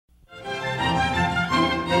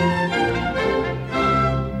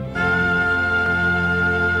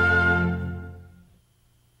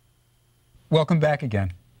Welcome back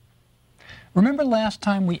again. Remember last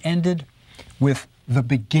time we ended with the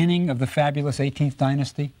beginning of the fabulous 18th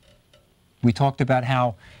dynasty? We talked about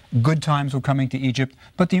how good times were coming to Egypt,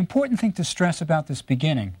 but the important thing to stress about this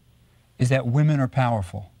beginning is that women are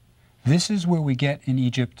powerful. This is where we get in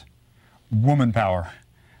Egypt woman power,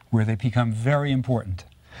 where they become very important.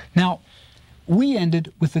 Now, we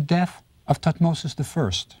ended with the death of Thutmosis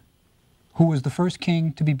I, who was the first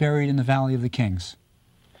king to be buried in the Valley of the Kings.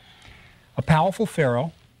 A powerful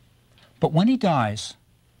pharaoh, but when he dies,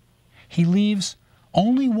 he leaves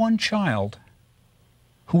only one child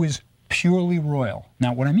who is purely royal.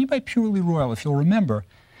 Now, what I mean by purely royal, if you'll remember,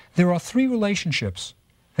 there are three relationships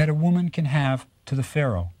that a woman can have to the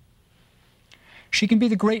pharaoh. She can be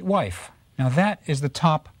the great wife. Now, that is the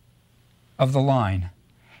top of the line.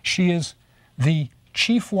 She is the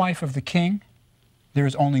chief wife of the king. There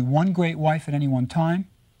is only one great wife at any one time,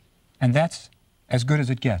 and that's as good as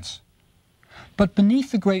it gets. But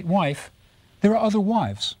beneath the great wife, there are other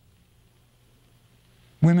wives.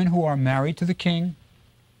 Women who are married to the king,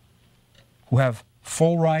 who have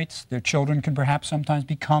full rights. Their children can perhaps sometimes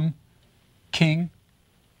become king.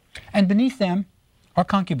 And beneath them are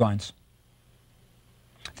concubines.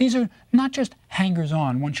 These are not just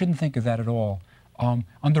hangers-on. One shouldn't think of that at all.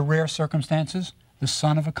 Under rare circumstances, the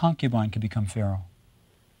son of a concubine could become pharaoh.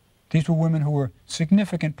 These were women who were a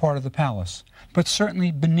significant part of the palace, but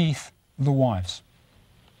certainly beneath the wives.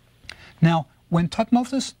 Now, when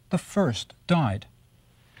Thutmosis I died,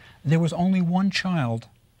 there was only one child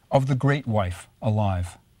of the great wife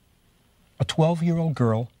alive, a 12-year-old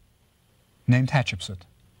girl named Hatshepsut.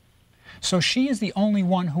 So she is the only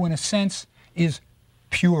one who, in a sense, is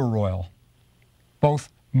pure royal. Both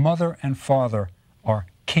mother and father are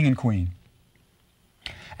king and queen.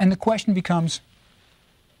 And the question becomes,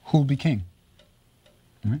 who will be king?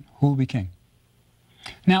 Right? Who will be king?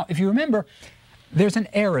 Now, if you remember, there's an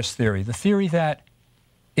heiress theory, the theory that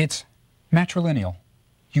it's matrilineal.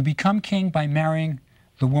 You become king by marrying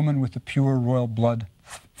the woman with the pure royal blood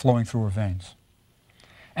flowing through her veins.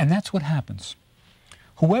 And that's what happens.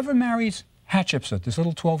 Whoever marries Hatshepsut, this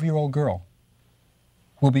little 12-year-old girl,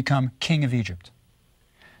 will become king of Egypt.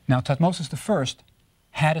 Now, Thutmosis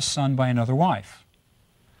I had a son by another wife,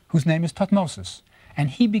 whose name is Thutmosis, and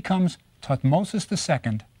he becomes Thutmosis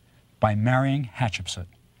II by marrying Hatshepsut.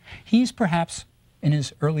 He's perhaps in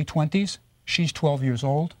his early 20s, she's 12 years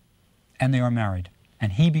old, and they are married,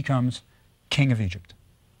 and he becomes king of Egypt.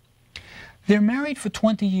 They're married for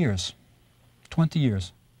 20 years. 20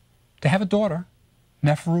 years. They have a daughter,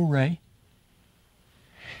 Neferu-Re.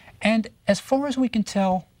 And as far as we can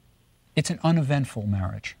tell, it's an uneventful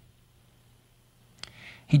marriage.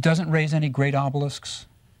 He doesn't raise any great obelisks,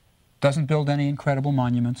 doesn't build any incredible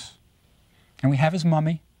monuments. And we have his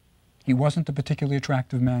mummy. He wasn't a particularly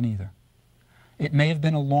attractive man either. It may have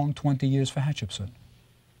been a long 20 years for Hatshepsut.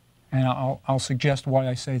 And I'll suggest why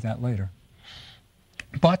I say that later.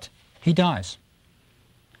 But he dies.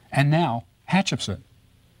 And now Hatshepsut,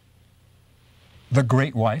 the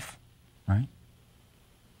great wife, right,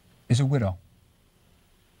 is a widow.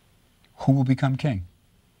 Who will become king?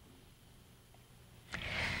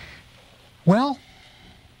 Well,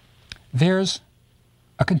 there's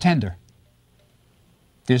a contender.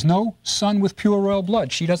 There's no son with pure royal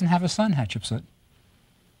blood. She doesn't have a son, Hatshepsut.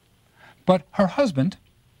 But her husband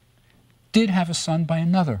did have a son by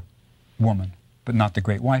another woman, but not the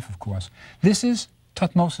great wife, of course. This is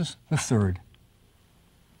Thutmosis III.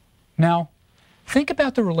 Now, think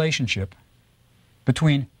about the relationship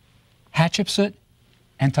between Hatshepsut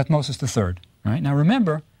and Thutmosis III, right? Now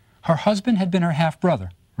remember, her husband had been her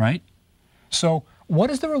half-brother, right? So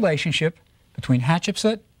what is the relationship between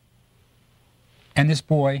Hatshepsut and this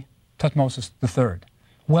boy, Thutmosis III?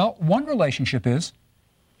 Well, one relationship is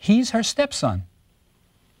he's her stepson,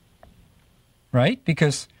 right?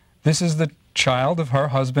 Because this is the child of her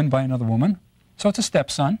husband by another woman, so it's a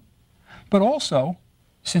stepson. But also,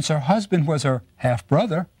 since her husband was her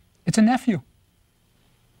half-brother, it's a nephew.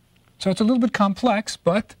 So it's a little bit complex,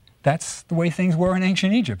 but that's the way things were in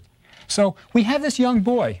ancient Egypt. So we have this young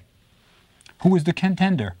boy who is the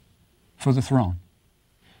contender for the throne.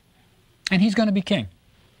 And he's going to be king.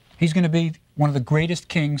 He's going to be one of the greatest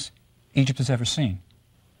kings Egypt has ever seen.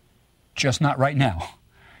 Just not right now.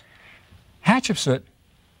 Hatshepsut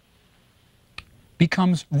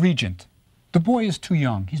becomes regent. The boy is too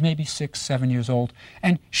young. He's maybe 6, 7 years old.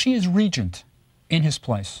 And she is regent in his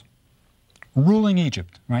place, ruling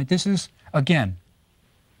Egypt, right? This is, again,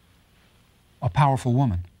 a powerful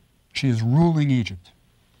woman. She is ruling Egypt.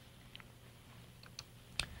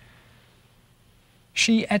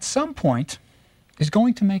 She, at some point, is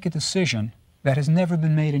going to make a decision that has never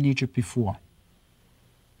been made in Egypt before.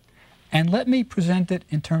 And let me present it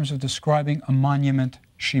in terms of describing a monument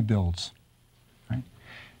she builds. Right?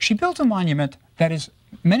 She builds a monument that is,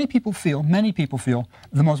 many people feel,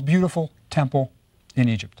 the most beautiful temple in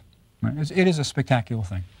Egypt. Right? It is a spectacular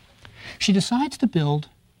thing. She decides to build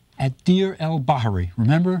at Deir el-Bahari.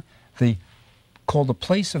 Remember, called the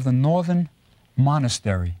place of the northern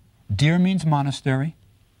monastery. Deir means monastery.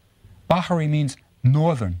 Bahari means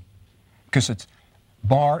northern, because it's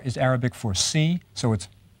Bar is Arabic for sea, so it's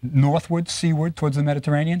northward, seaward, towards the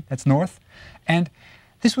Mediterranean. That's north. And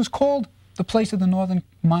this was called the place of the northern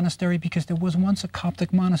monastery because there was once a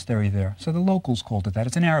Coptic monastery there, so the locals called it that.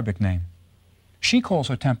 It's an Arabic name. She calls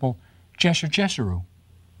her temple Jesher Jesheru,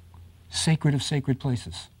 sacred of sacred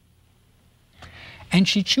places. And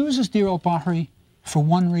she chooses Deir el-Bahari for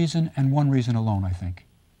one reason and one reason alone, I think.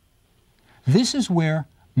 This is where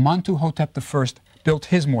Montuhotep I built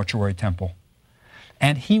his mortuary temple.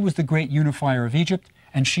 And he was the great unifier of Egypt,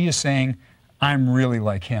 and she is saying, I'm really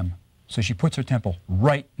like him. So she puts her temple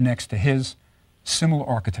right next to his, similar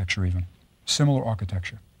architecture even, similar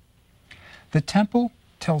architecture. The temple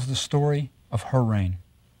tells the story of her reign.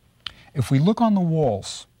 If we look on the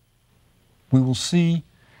walls, we will see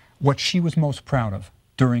what she was most proud of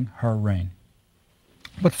during her reign.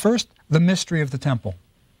 But first, the mystery of the temple.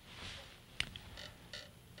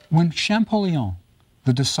 When Champollion,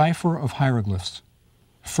 the decipherer of hieroglyphs,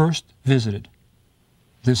 first visited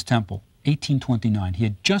this temple, 1829, he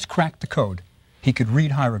had just cracked the code. He could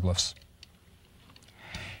read hieroglyphs.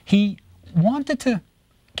 He wanted to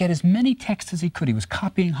get as many texts as he could. He was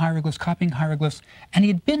copying hieroglyphs, and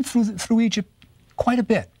he had been through Egypt quite a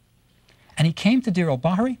bit. And he came to Deir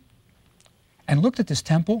el-Bahari and looked at this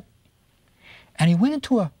temple, and he went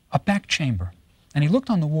into a back chamber, and he looked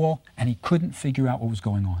on the wall, and he couldn't figure out what was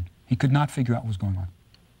going on. He could not figure out what was going on.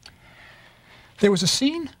 There was a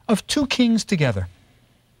scene of two kings together.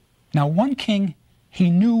 Now, one king he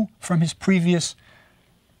knew from his previous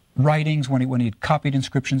writings when he had copied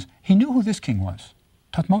inscriptions. He knew who this king was.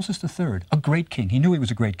 Thutmose III, a great king. He knew he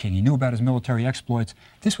was a great king. He knew about his military exploits.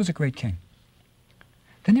 This was a great king.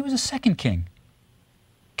 Then there was a second king,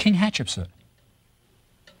 King Hatshepsut.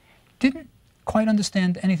 Didn't quite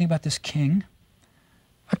understand anything about this king.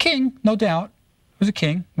 A king, no doubt, was a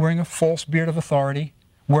king, wearing a false beard of authority,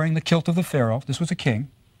 wearing the kilt of the pharaoh. This was a king.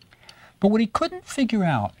 But what he couldn't figure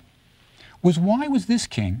out was why was this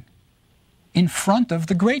king in front of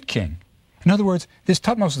the great king? In other words, this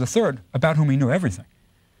Thutmose III, about whom he knew everything,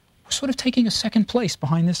 was sort of taking a second place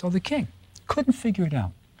behind this other king. Couldn't figure it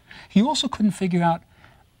out. He also couldn't figure out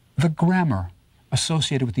the grammar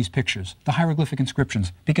associated with these pictures, the hieroglyphic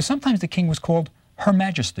inscriptions, because sometimes the king was called Her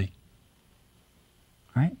Majesty.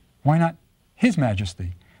 Right? Why not His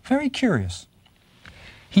Majesty? Very curious.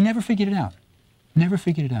 He never figured it out. Never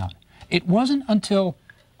figured it out. It wasn't until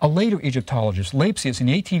a later Egyptologist, Lepsius, in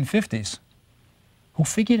the 1850s, who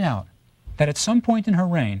figured out that at some point in her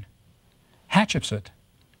reign, Hatshepsut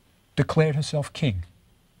declared herself king.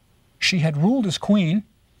 She had ruled as queen,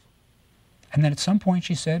 and then at some point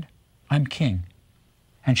she said, I'm king.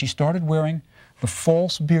 And she started wearing the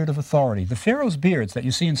false beard of authority. The pharaoh's beards that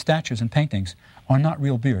you see in statues and paintings are not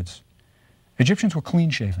real beards. Egyptians were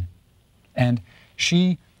clean-shaven. And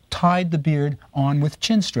she tied the beard on with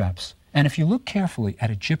chin straps. And if you look carefully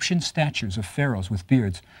at Egyptian statues of pharaohs with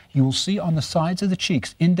beards, you will see on the sides of the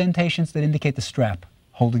cheeks indentations that indicate the strap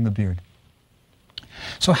holding the beard.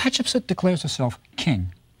 So Hatshepsut declares herself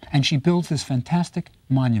king, and she builds this fantastic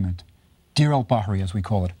monument, Deir el-Bahari, as we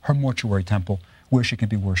call it, her mortuary temple, where she can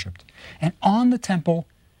be worshipped. And on the temple,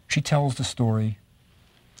 she tells the story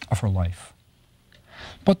of her life.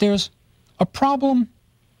 But there's a problem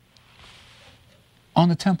on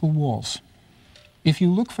the temple walls. If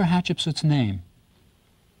you look for Hatshepsut's name,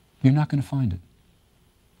 you're not going to find it.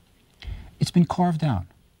 It's been carved out.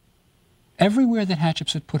 Everywhere that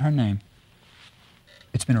Hatshepsut put her name,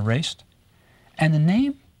 it's been erased, and the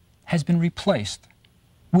name has been replaced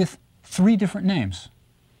with 3 different names.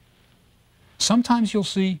 Sometimes you'll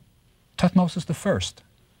see Thutmose I,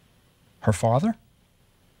 her father.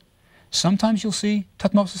 Sometimes you'll see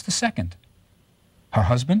Thutmose II, her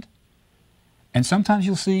husband. And sometimes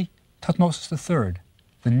you'll see Thutmose III,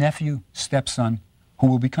 the nephew, stepson, who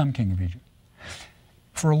will become king of Egypt.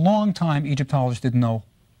 For a long time, Egyptologists didn't know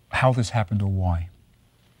how this happened or why.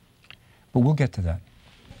 But we'll get to that.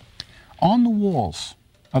 On the walls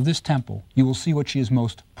of this temple, you will see what she is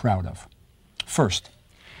most proud of. First,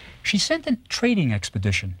 she sent a trading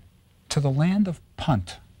expedition to the land of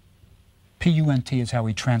Punt. P-U-N-T is how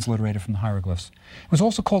we transliterate it from the hieroglyphs. It was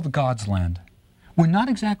also called the God's Land. We're not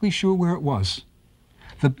exactly sure where it was.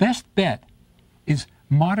 The best bet is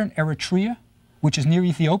modern Eritrea, which is near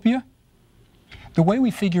Ethiopia. The way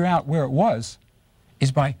we figure out where it was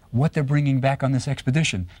is by what they're bringing back on this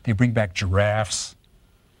expedition. They bring back giraffes,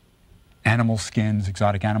 animal skins,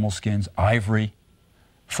 exotic animal skins, ivory,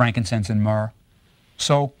 frankincense and myrrh.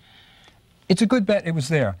 So it's a good bet it was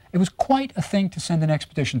there. It was quite a thing to send an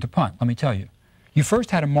expedition to Punt, let me tell you. You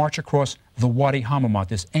first had to march across the Wadi Hammamat,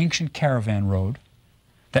 this ancient caravan road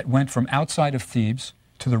that went from outside of Thebes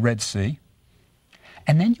to the Red Sea.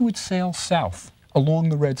 And then you would sail south along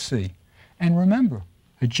the Red Sea. And remember,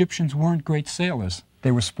 Egyptians weren't great sailors.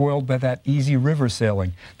 They were spoiled by that easy river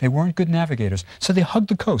sailing. They weren't good navigators. So they hugged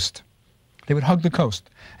the coast. They would hug the coast.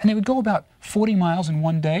 And they would go about 40 miles in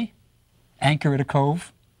one day, anchor at a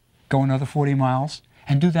cove, go another 40 miles,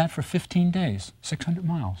 and do that for 15 days, 600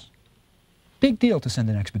 miles. Big deal to send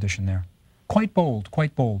an expedition there. Quite bold,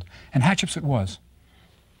 quite bold. And Hatshepsut was.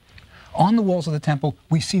 On the walls of the temple,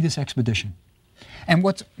 we see this expedition. And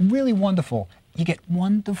what's really wonderful, you get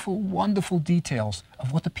wonderful, wonderful details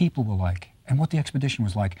of what the people were like and what the expedition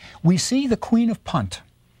was like. We see the Queen of Punt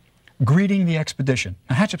greeting the expedition.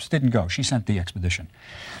 Now, Hatshepsut didn't go. She sent the expedition.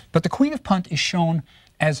 But the Queen of Punt is shown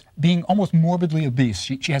as being almost morbidly obese.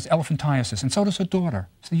 She has elephantiasis, and so does her daughter.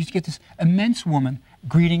 So you get this immense woman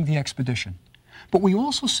greeting the expedition. But we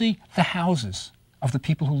also see the houses of the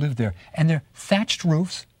people who live there, and their thatched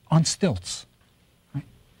roofs on stilts. Right?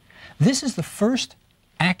 This is the first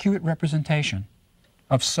accurate representation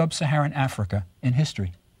of sub-Saharan Africa in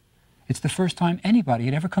history. It's the first time anybody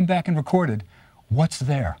had ever come back and recorded what's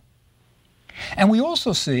there. And we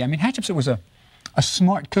also see, I mean, Hatshepsut was a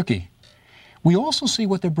smart cookie. We also see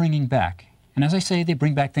what they're bringing back. And as I say, they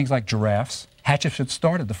bring back things like giraffes. Hatshepsut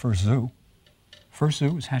started the first zoo. First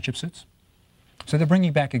zoo was Hatshepsut's. So they're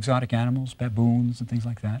bringing back exotic animals, baboons and things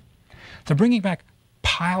like that. They're bringing back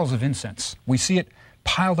piles of incense. We see it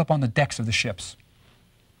piled up on the decks of the ships.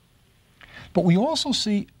 But we also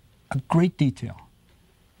see a great detail,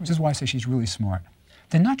 which is why I say she's really smart.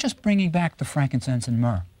 They're not just bringing back the frankincense and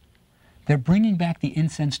myrrh. They're bringing back the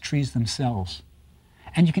incense trees themselves.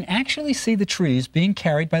 And you can actually see the trees being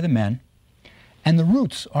carried by the men, and the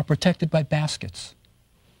roots are protected by baskets.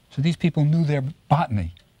 So these people knew their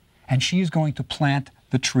botany. And she is going to plant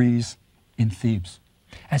the trees in Thebes.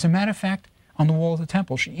 As a matter of fact, on the wall of the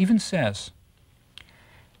temple, she even says,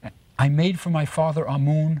 I made for my father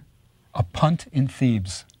Amun a punt in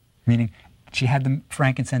Thebes, meaning she had the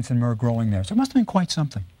frankincense and myrrh growing there. So it must have been quite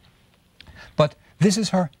something. But this is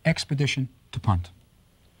her expedition to Punt.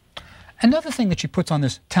 Another thing that she puts on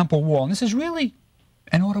this temple wall, and this is really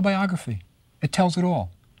an autobiography. It tells it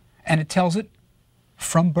all. And it tells it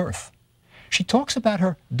from birth. She talks about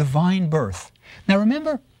her divine birth. Now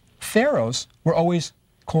remember, pharaohs were always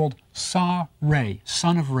called Sa-Re,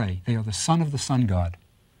 son of Re. They are the son of the sun god.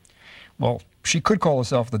 Well, she could call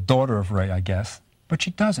herself the daughter of Re, I guess, but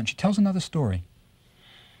she doesn't. She tells another story.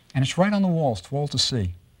 And it's right on the walls for all to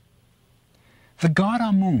see. The god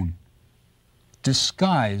Amun,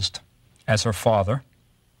 disguised as her father,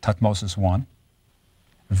 Thutmose I,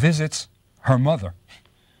 visits her mother,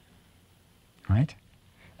 right?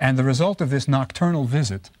 And the result of this nocturnal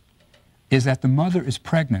visit is that the mother is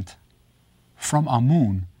pregnant from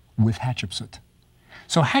Amun with Hatshepsut.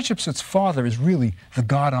 So Hatshepsut's father is really the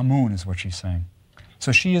god Amun, is what she's saying.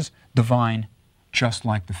 So she is divine, just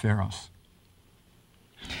like the pharaohs.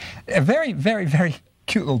 A very, very, very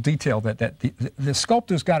cute little detail that the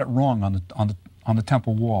sculptors got it wrong on the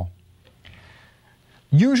temple wall.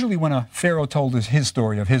 Usually when a pharaoh told us his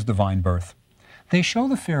story of his divine birth, they show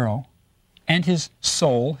the pharaoh and his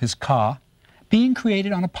soul, his Ka, being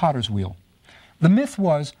created on a potter's wheel. The myth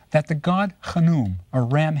was that the god Khnum, a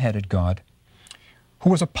ram-headed god, who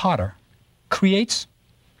was a potter, creates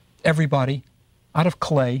everybody out of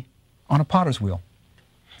clay on a potter's wheel.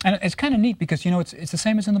 And it's kind of neat because, you know, it's the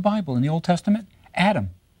same as in the Bible. In the Old Testament, Adam,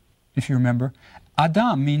 if you remember,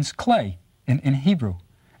 Adam means clay in Hebrew.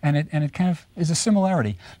 And it kind of is a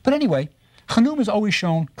similarity. But anyway, Khnum is always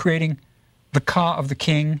shown creating the Ka of the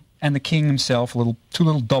king and the king himself, two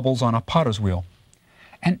little doubles on a potter's wheel.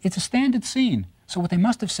 And it's a standard scene. So what they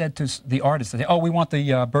must have said to the artists, they say, oh, we want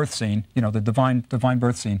the birth scene, you know, the divine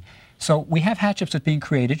birth scene. So we have Hatshepsut being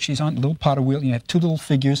created. She's on a little potter wheel. You have two little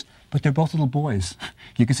figures, but they're both little boys.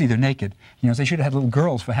 You can see they're naked. You know, they should have had little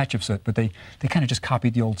girls for Hatshepsut, but they kind of just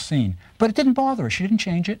copied the old scene. But it didn't bother her. She didn't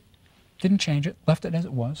change it. Didn't change it. Left it as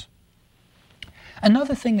it was.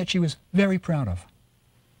 Another thing that she was very proud of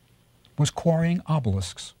was quarrying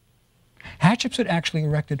obelisks. Hatshepsut actually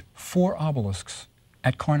erected 4 obelisks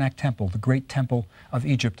at Karnak Temple, the great temple of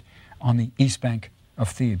Egypt on the east bank of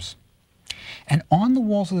Thebes. And on the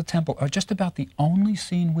walls of the temple are just about the only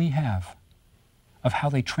scene we have of how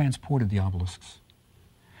they transported the obelisks.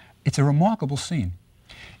 It's a remarkable scene.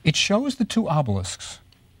 It shows the two obelisks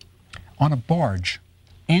on a barge,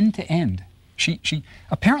 end to end.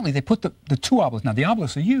 Apparently they put the two obelisks, now the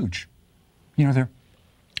obelisks are huge. You know, they're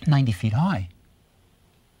 90 feet high.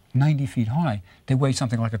 90 feet high. They weigh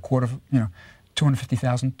something like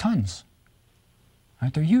 250,000 tons.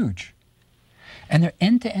 Right? They're huge. And they're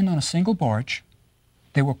end to end on a single barge.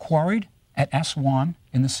 They were quarried at Aswan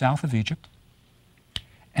in the south of Egypt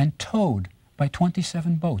and towed by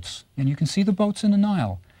 27 boats. And you can see the boats in the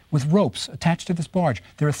Nile with ropes attached to this barge.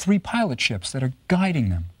 There are 3 pilot ships that are guiding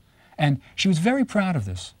them. And she was very proud of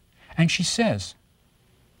this. And she says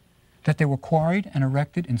that they were quarried and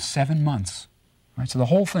erected in 7 months. Right? So the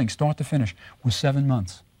whole thing, start to finish, was 7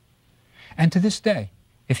 months. And to this day,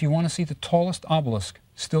 if you want to see the tallest obelisk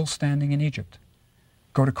still standing in Egypt,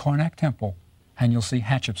 go to Karnak Temple and you'll see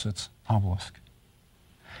Hatshepsut's obelisk.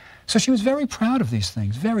 So she was very proud of these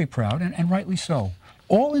things, very proud, and rightly so.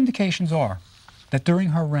 All indications are that during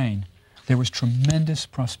her reign there was tremendous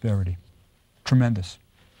prosperity. Tremendous.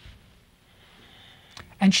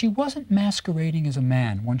 And she wasn't masquerading as a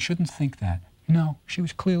man. One shouldn't think that. No, she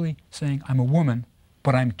was clearly saying, I'm a woman,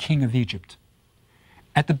 but I'm king of Egypt.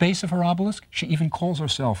 At the base of her obelisk, she even calls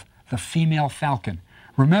herself the female falcon.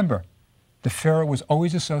 Remember, the pharaoh was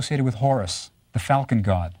always associated with Horus, the falcon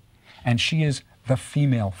god, and she is the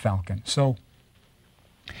female falcon. So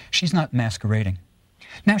she's not masquerading.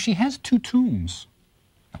 Now, she has 2 tombs.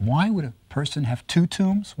 Why would a person have 2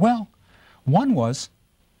 tombs? Well, one was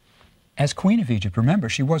as Queen of Egypt. Remember,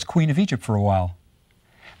 she was Queen of Egypt for a while.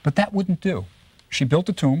 But that wouldn't do. She built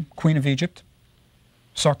a tomb, Queen of Egypt,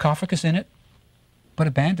 sarcophagus in it, but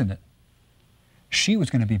abandoned it. She was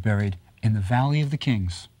going to be buried in the Valley of the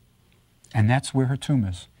Kings. And that's where her tomb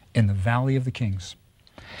is, in the Valley of the Kings.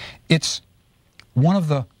 It's one of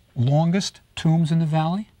the longest tombs in the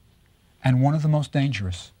valley and one of the most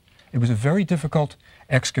dangerous. It was a very difficult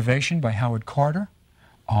excavation by Howard Carter.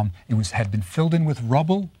 It had been filled in with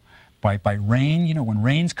rubble by rain. You know, when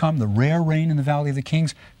rains come, the rare rain in the Valley of the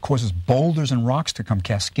Kings causes boulders and rocks to come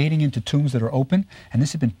cascading into tombs that are open, and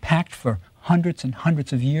this had been packed for hundreds and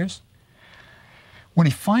hundreds of years. When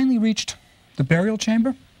he finally reached the burial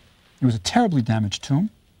chamber, it was a terribly damaged tomb,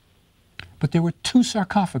 but there were 2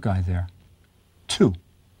 sarcophagi there. 2.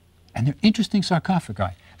 And they're interesting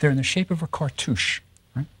sarcophagi. They're in the shape of a cartouche.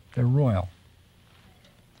 Right? They're royal.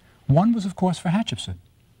 One was, of course, for Hatshepsut,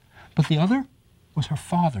 but the other was her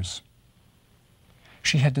father's.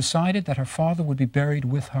 She had decided that her father would be buried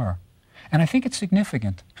with her. And I think it's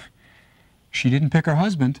significant. She didn't pick her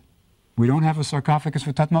husband. We don't have a sarcophagus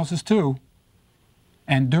for Thutmose II.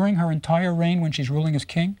 And during her entire reign, when she's ruling as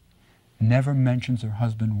king, never mentions her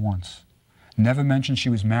husband once. Never mentions she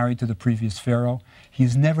was married to the previous pharaoh.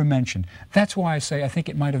 He's never mentioned. That's why I say I think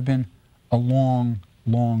it might have been a long,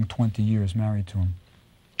 long 20 years married to him.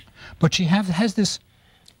 But she has this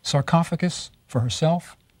sarcophagus for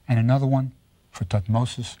herself and another one for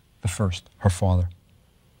Thutmose I, her father.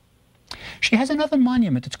 She has another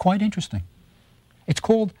monument that's quite interesting. It's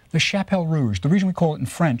called the Chapelle Rouge. The reason we call it in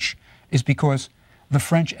French is because the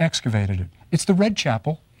French excavated it. It's the red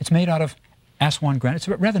chapel. It's made out of Aswan granite. It's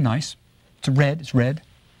rather nice. It's red.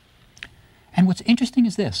 And what's interesting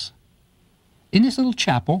is this. In this little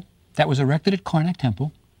chapel that was erected at Karnak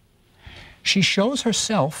Temple, she shows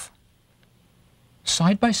herself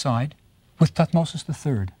side by side with Thutmose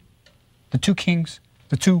III. The 2 kings,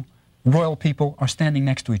 the 2 royal people are standing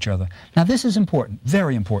next to each other. Now this is important,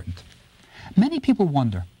 very important. Many people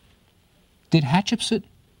wonder, did Hatshepsut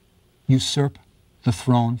usurp the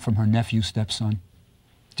throne from her nephew's stepson?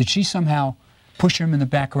 Did she somehow push him in the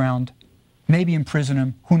background, maybe imprison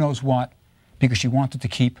him, who knows what, because she wanted to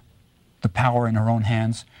keep the power in her own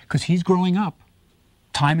hands? Because he's growing up.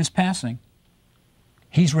 Time is passing.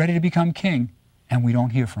 He's ready to become king, and we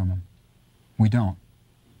don't hear from him. We don't.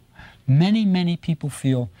 Many, many people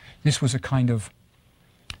feel this was a kind of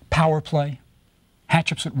power play.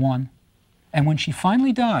 Hatshepsut won. And when she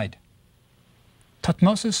finally died,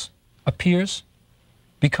 Thutmose appears,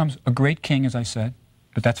 becomes a great king, as I said,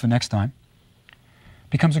 but that's for next time,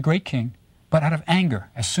 becomes a great king, but out of anger,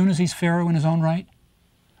 as soon as he's pharaoh in his own right,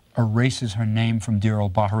 erases her name from Dir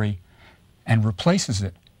el-Bahari and replaces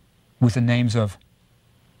it with the names of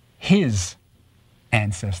his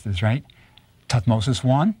ancestors, right? Thutmose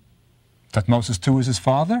I, Thutmose II is his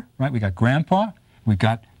father, right? We got grandpa, we've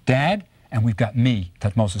got dad, and we've got me,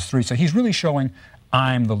 Thutmose III. So he's really showing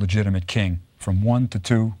I'm the legitimate king from 1 to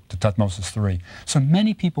 2 to Thutmose III. So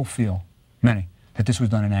many people feel, that this was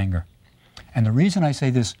done in anger. And the reason I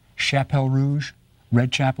say this Chapelle Rouge,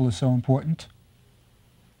 Red Chapel, is so important,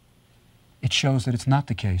 it shows that it's not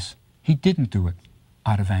the case. He didn't do it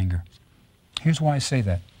out of anger. Here's why I say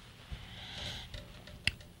that.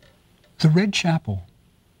 The Red Chapel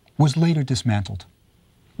was later dismantled,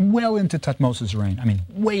 well into Thutmose's reign. I mean,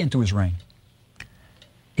 way into his reign.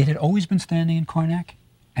 It had always been standing in Karnak,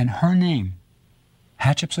 and her name,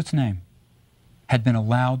 Hatshepsut's name, had been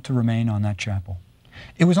allowed to remain on that chapel.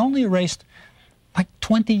 It was only erased like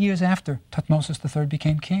 20 years after Thutmose III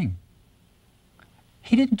became king.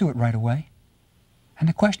 He didn't do it right away. And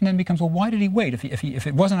the question then becomes, well, why did he wait? If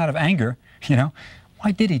it wasn't out of anger,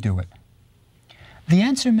 why did he do it? The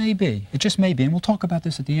answer may be, it just may be, and we'll talk about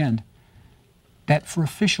this at the end, that for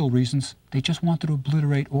official reasons, they just wanted to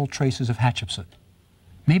obliterate all traces of Hatshepsut.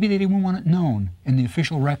 Maybe they didn't want it known in the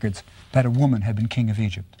official records that a woman had been king of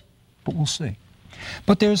Egypt. But we'll see.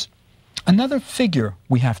 But there's another figure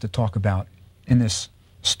we have to talk about in this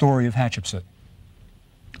story of Hatshepsut.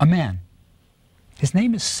 A man. His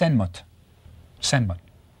name is Senmut. Senmut.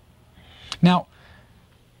 Now,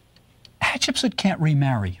 Hatshepsut can't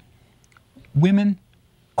remarry. Women,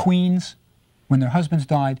 queens, when their husbands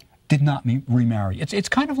died, did not remarry. It's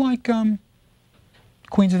kind of like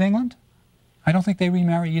queens of England. I don't think they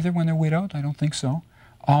remarry either when they're widowed. I don't think so.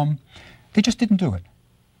 They just didn't do it.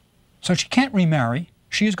 So she can't remarry.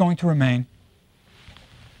 She is going to remain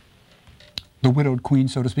the widowed queen,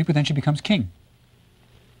 so to speak, but then she becomes king.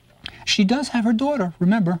 She does have her daughter,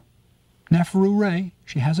 remember, Neferu-Re.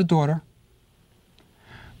 She has a daughter.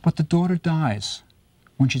 But the daughter dies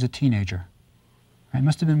when she's a teenager. It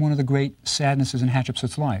must have been one of the great sadnesses in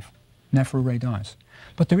Hatshepsut's life. Neferu-Re dies.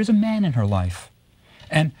 But there is a man in her life.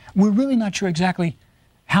 And we're really not sure exactly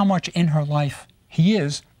how much in her life he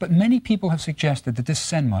is, but many people have suggested that this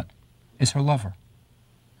Senmut is her lover.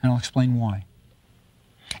 And I'll explain why.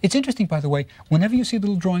 It's interesting, by the way, whenever you see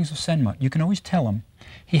little drawings of Senmut, you can always tell him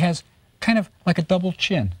he has kind of like a double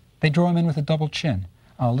chin. They draw him in with a double chin,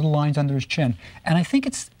 little lines under his chin. And I think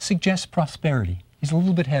it suggests prosperity. He's a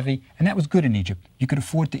little bit heavy, and that was good in Egypt. You could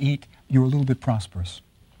afford to eat. You were a little bit prosperous.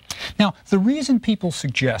 Now, the reason people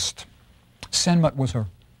suggest Senmut was her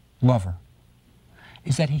lover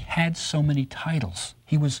is that he had so many titles.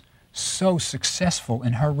 He was so successful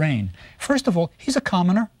in her reign. First of all, he's a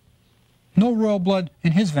commoner. No royal blood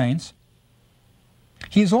in his veins.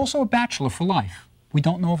 He is also a bachelor for life. We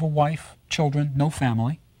don't know of a wife, children, no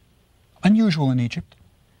family. Unusual in Egypt.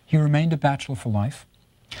 He remained a bachelor for life.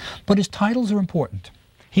 But his titles are important.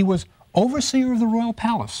 He was overseer of the royal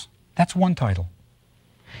palace. That's one title.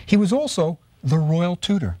 He was also the royal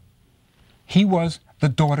tutor. He was the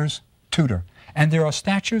daughter's tutor. And there are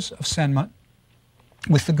statues of Senmut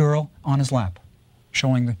with the girl on his lap,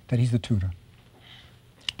 showing that he's the tutor.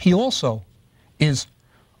 He also is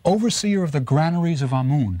overseer of the granaries of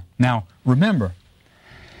Amun. Now, remember,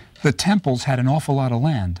 the temples had an awful lot of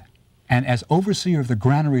land, and as overseer of the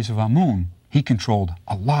granaries of Amun, he controlled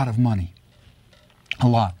a lot of money. A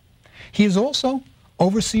lot. He is also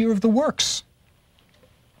overseer of the works.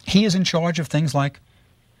 He is in charge of things like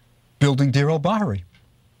building Deir el-Bahari,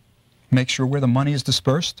 make sure where the money is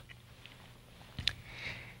dispersed.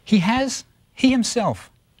 He himself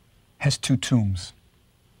has 2 tombs.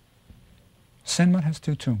 Senmut has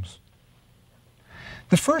 2 tombs.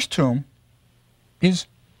 The first tomb is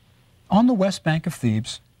on the west bank of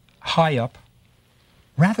Thebes, high up,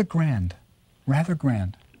 rather grand,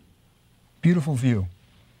 beautiful view.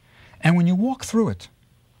 And when you walk through it,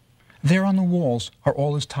 there on the walls are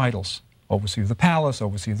all his titles. Overseer of the palace,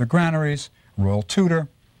 overseer of the granaries, royal tutor.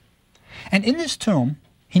 And in this tomb,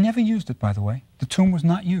 he never used it, by the way. The tomb was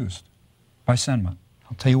not used by Senmut.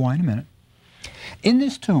 I'll tell you why in a minute. In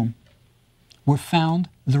this tomb were found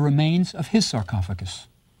the remains of his sarcophagus,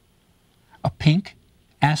 a pink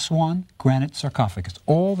Aswan granite sarcophagus.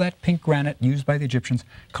 All that pink granite used by the Egyptians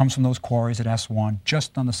comes from those quarries at Aswan,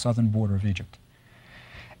 just on the southern border of Egypt.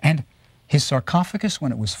 And his sarcophagus,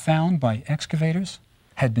 when it was found by excavators,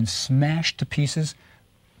 had been smashed to pieces,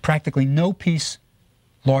 practically no piece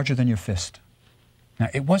larger than your fist. Now,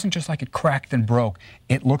 it wasn't just like it cracked and broke.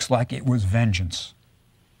 It looks like it was vengeance.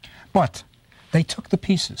 But they took the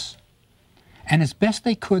pieces, and as best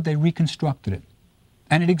they could, they reconstructed it.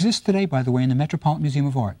 And it exists today, by the way, in the Metropolitan Museum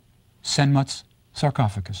of Art. Senmut's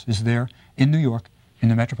sarcophagus is there in New York in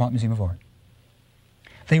the Metropolitan Museum of Art.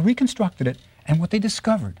 They reconstructed it, and what they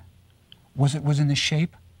discovered was it was in the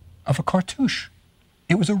shape of a cartouche.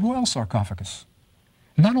 It was a royal sarcophagus.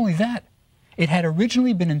 Not only that, it had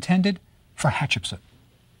originally been intended for Hatshepsut.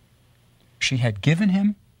 She had given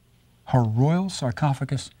him her royal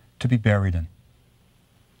sarcophagus to be buried in.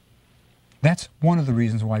 That's one of the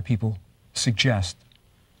reasons why people suggest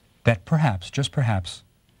that perhaps, just perhaps,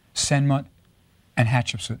 Senmut and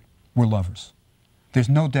Hatshepsut were lovers. There's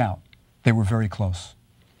no doubt they were very close.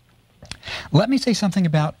 Let me say something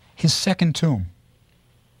about his second tomb.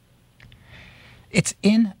 It's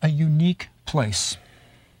in a unique place.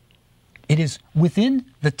 It is within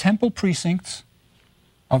the temple precincts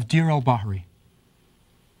of Deir el-Bahari,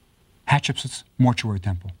 Hatshepsut's mortuary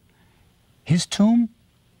temple. His tomb,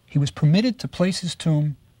 he was permitted to place his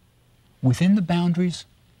tomb within the boundaries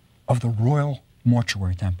of the royal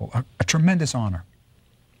mortuary temple, a tremendous honor.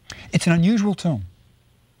 It's an unusual tomb,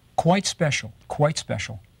 quite special, quite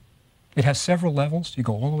special. It has several levels. You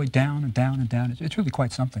go all the way down and down and down. It's really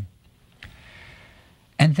quite something.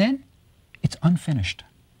 And then it's unfinished.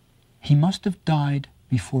 He must have died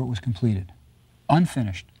before it was completed.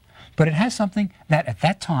 Unfinished. But it has something that at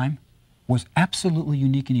that time was absolutely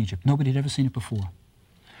unique in Egypt. Nobody had ever seen it before.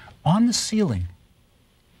 On the ceiling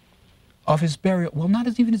of his burial, well, not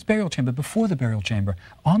even his burial chamber, before the burial chamber,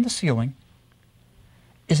 on the ceiling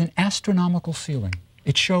is an astronomical ceiling.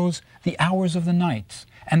 It shows the hours of the night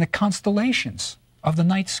and the constellations of the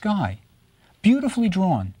night sky, beautifully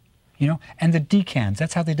drawn, you know, and the decans,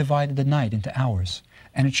 that's how they divided the night into hours.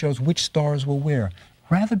 And it shows which stars were where.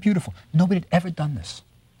 Rather beautiful. Nobody had ever done this,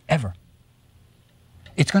 ever.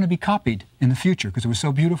 It's going to be copied in the future because it was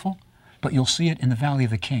so beautiful, but you'll see it in the Valley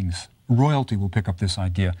of the Kings. Royalty will pick up this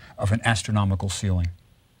idea of an astronomical ceiling.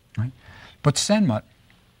 Right? But Senmut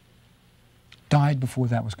died before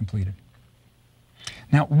that was completed.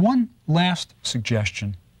 Now, one last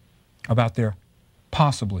suggestion about their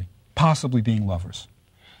possibly being lovers.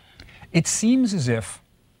 It seems as if,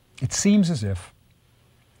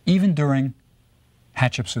 even during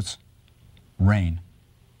Hatshepsut's reign,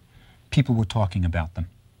 people were talking about them.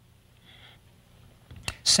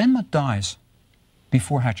 Senmut dies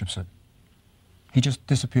before Hatshepsut. He just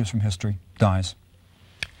disappears from history, dies.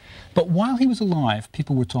 But while he was alive,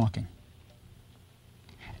 people were talking.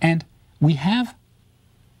 And we have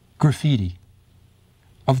graffiti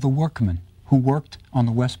of the workmen who worked on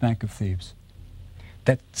the West Bank of Thebes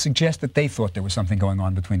that suggests that they thought there was something going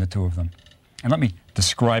on between the two of them. And let me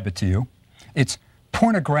describe it to you. It's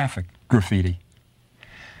pornographic graffiti.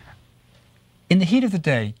 In the heat of the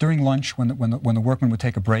day, during lunch, when the workmen would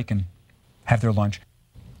take a break and have their lunch,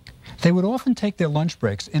 they would often take their lunch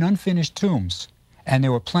breaks in unfinished tombs, and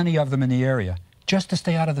there were plenty of them in the area, just to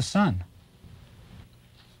stay out of the sun.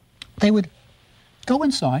 They would go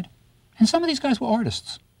inside, and some of these guys were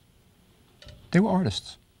artists. They were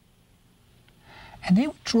artists. And they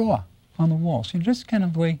would draw on the walls, you know, just kind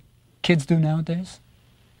of the way kids do nowadays.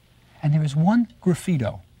 And there is one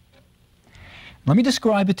graffito. Let me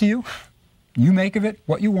describe it to you. You make of it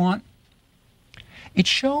what you want. It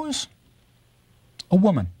shows a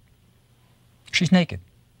woman. She's naked,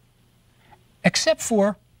 except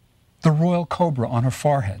for the royal cobra on her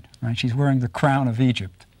forehead. Right? She's wearing the crown of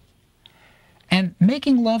Egypt. And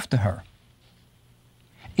making love to her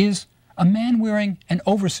is a man wearing an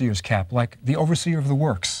overseer's cap, like the overseer of the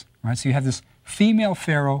works. Right? So you have this female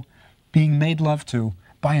pharaoh being made love to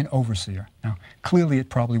by an overseer. Now, clearly it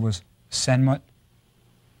probably was Senmut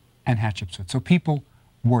and Hatshepsut. So people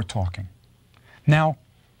were talking. Now,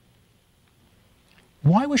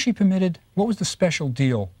 why was she permitted? What was the special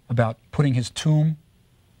deal about putting his tomb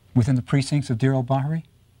within the precincts of Deir el-Bahari?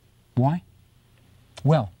 Why?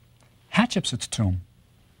 Well, Hatshepsut's tomb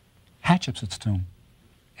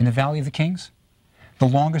in the Valley of the Kings, the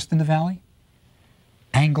longest in the valley,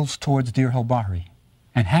 angles towards Deir el-Bahari.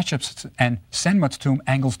 And Hatshepsut's and Senmut's tomb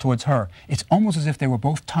angles towards her. It's almost as if they were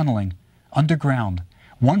both tunneling underground,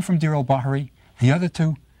 one from Deir el-Bahari, the other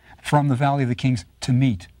two from the Valley of the Kings, to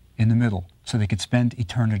meet in the middle so they could spend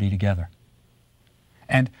eternity together.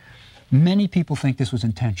 And many people think this was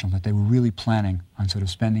intentional, that they were really planning on sort of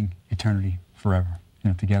spending eternity forever, you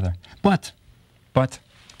know, together. But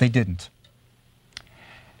they didn't.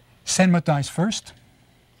 Senmut dies first,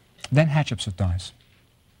 then Hatshepsut dies.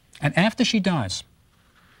 And after she dies,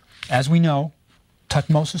 as we know,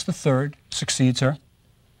 Thutmose III succeeds her,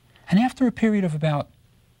 and after a period of about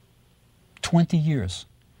 20 years,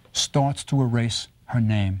 starts to erase her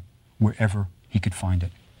name wherever he could find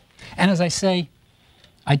it. And as I say,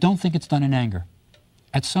 I don't think it's done in anger.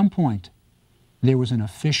 At some point, there was an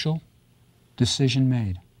official decision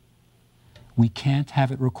made. We can't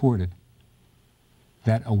have it recorded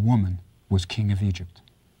that a woman was king of Egypt.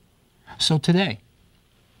 So today,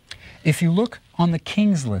 if you look on the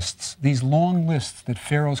king's lists, these long lists that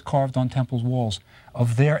pharaohs carved on temples' walls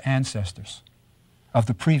of their ancestors, of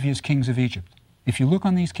the previous kings of Egypt, if you look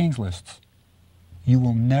on these king's lists, you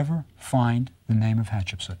will never find the name of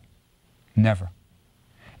Hatshepsut. Never.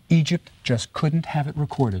 Egypt just couldn't have it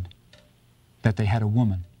recorded that they had a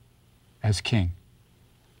woman as king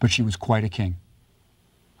but she was quite a king.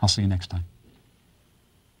 I'll see you next time.